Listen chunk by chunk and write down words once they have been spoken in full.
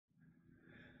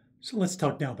So let's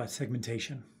talk now about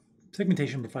segmentation.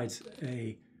 Segmentation provides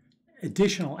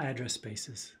additional address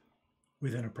spaces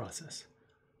within a process.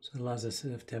 So it allows us to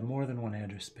have more than one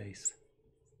address space.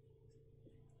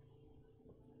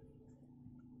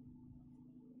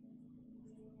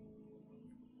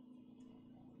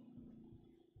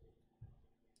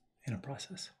 In a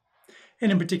process.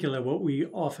 And in particular, what we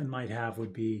often might have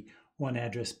would be one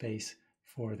address space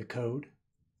for the code,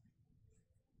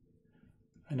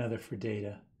 another for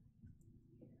data,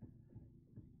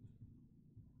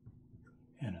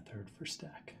 and a third for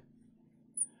stack.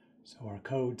 So our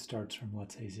code starts from,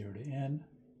 let's say, 0 to n.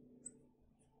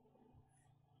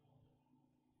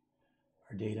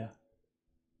 Our data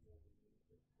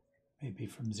may be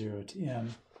from 0 to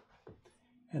m.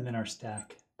 And then our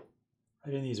stack,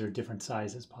 right? And these are different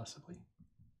sizes possibly,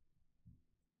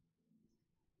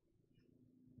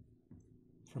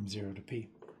 from 0 to p.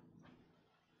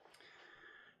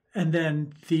 And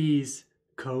then these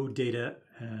code, data,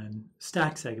 and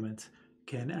stack segments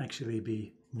can actually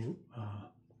be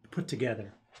put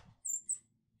together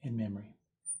in memory.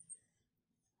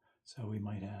 So we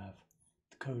might have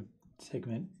the code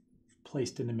segment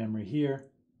placed in the memory here,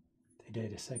 the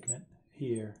data segment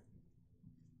here,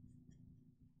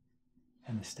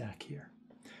 and the stack here.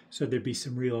 So there'd be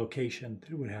some relocation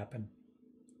that would happen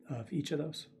of each of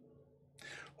those.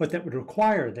 What that would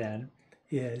require then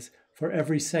is for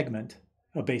every segment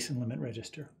a base and limit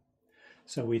register.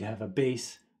 So we'd have a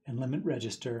base and limit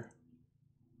register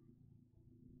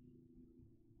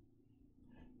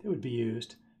that would be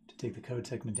used to take the code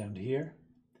segment down to here,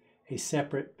 a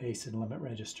separate base and limit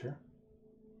register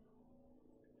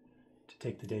to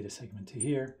take the data segment to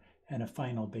here, and a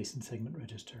final base and segment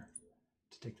register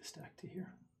to take the stack to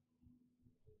here.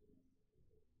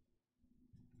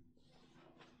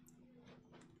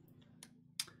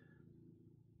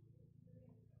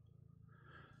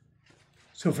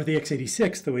 So for the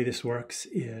x86, the way this works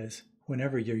is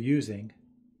whenever you're using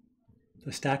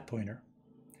the stack pointer,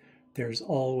 there's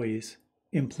always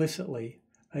implicitly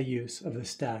a use of the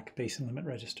stack base and limit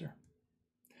register.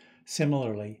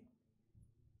 Similarly,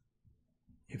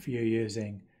 if you're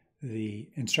using the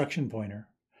instruction pointer,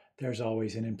 there's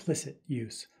always an implicit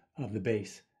use of the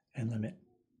base and limit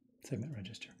segment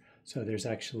register. So there's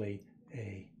actually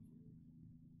a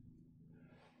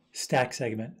stack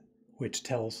segment which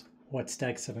tells what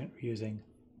stack segment we're using,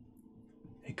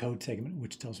 a code segment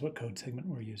which tells what code segment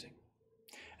we're using.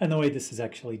 And the way this is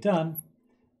actually done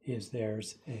is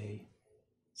there's a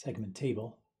segment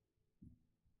table.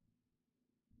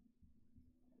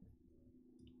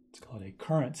 It's called a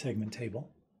current segment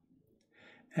table.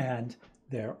 And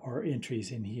there are entries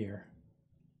in here.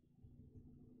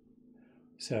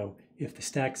 So if the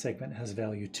stack segment has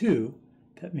value 2,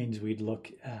 that means we'd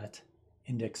look at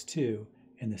index 2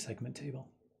 in the segment table.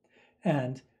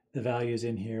 And the values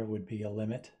in here would be a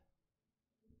limit.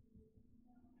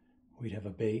 We'd have a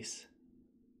base.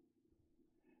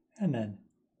 And then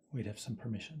we'd have some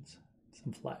permissions,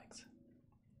 some flags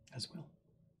as well.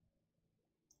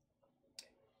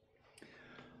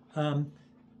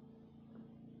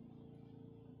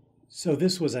 So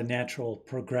this was a natural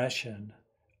progression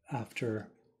after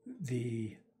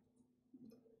the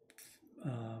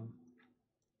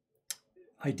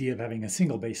idea of having a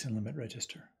single base and limit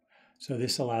register. So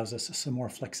this allows us some more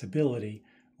flexibility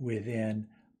within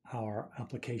our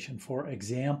application. For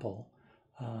example,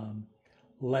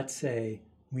 let's say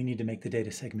we need to make the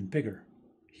data segment bigger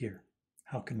here.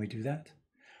 How can we do that?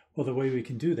 Well, the way we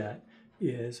can do that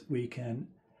is we can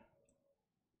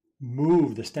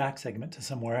move the stack segment to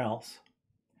somewhere else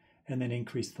and then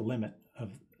increase the limit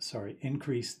of,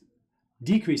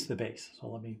 decrease the base. So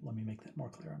let me make that more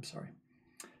clear, I'm sorry.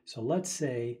 So let's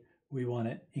say we want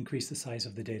to increase the size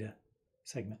of the data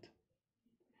segment.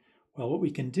 Well, what we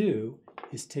can do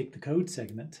is take the code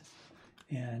segment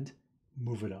and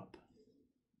move it up.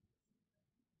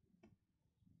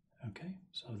 Okay,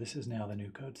 so this is now the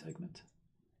new code segment.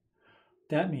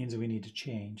 That means we need to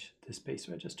change the space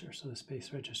register. So the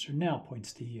space register now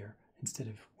points to here instead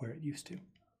of where it used to.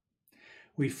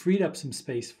 We freed up some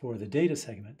space for the data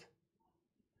segment.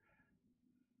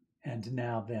 And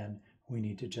now then we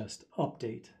need to just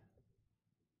update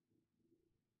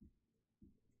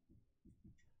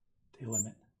the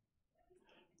limit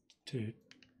to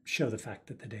show the fact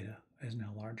that the data is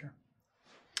now larger.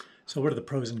 So what are the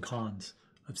pros and cons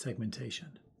of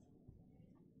segmentation?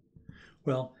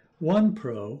 Well, one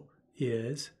pro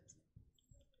is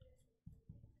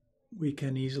we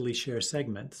can easily share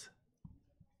segments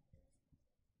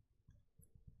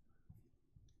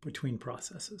between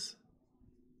processes.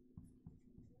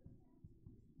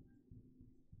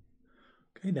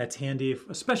 Okay, that's handy,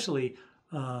 especially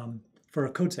for a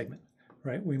code segment,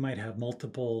 right? We might have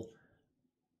multiple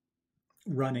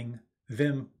running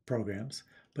Vim programs,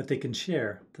 but they can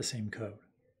share the same code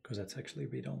because that's actually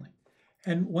read-only.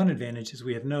 And one advantage is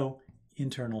we have no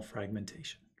internal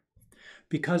fragmentation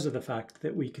because of the fact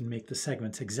that we can make the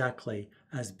segments exactly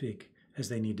as big as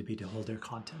they need to be to hold their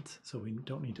contents. So we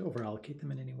don't need to overallocate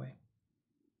them in any way.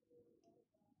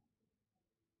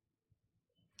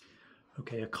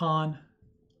 Okay, a con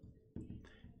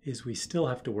is we still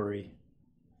have to worry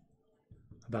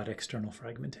about external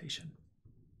fragmentation.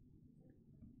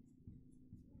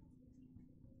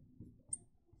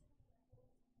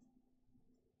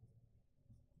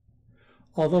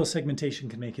 Although segmentation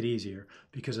can make it easier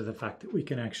because of the fact that we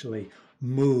can actually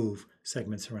move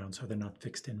segments around so they're not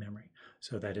fixed in memory.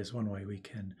 So that is one way we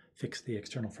can fix the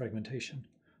external fragmentation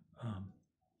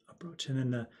approach. And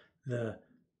then the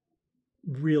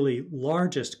really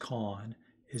largest con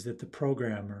is that the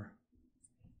programmer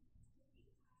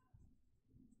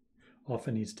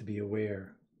often needs to be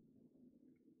aware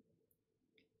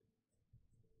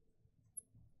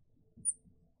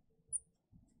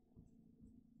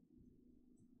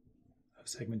of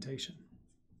segmentation.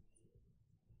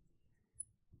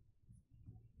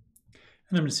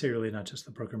 And I'm going to say really not just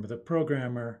the programmer,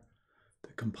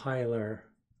 the compiler,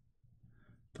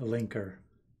 the linker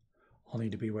all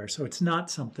need to be aware. So it's not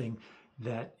something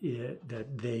that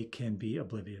they can be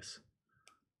oblivious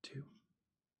to.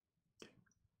 Okay.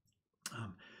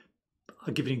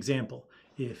 I'll give you an example.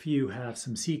 If you have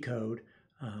some C code,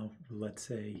 let's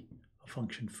say a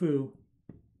function foo,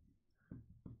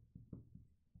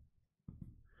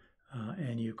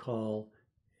 and you call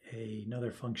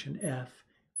another function f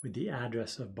with the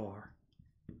address of bar.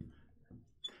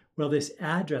 Well, this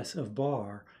address of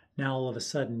bar now all of a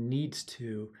sudden needs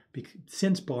to,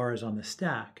 since bar is on the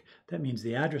stack, that means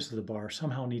the address of the bar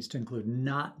somehow needs to include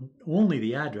not only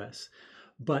the address,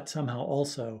 but somehow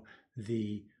also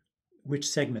which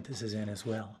segment this is in as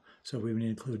well. So we would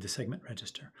include the segment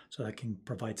register. So that can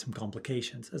provide some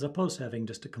complications as opposed to having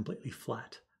just a completely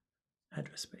flat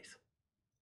address space.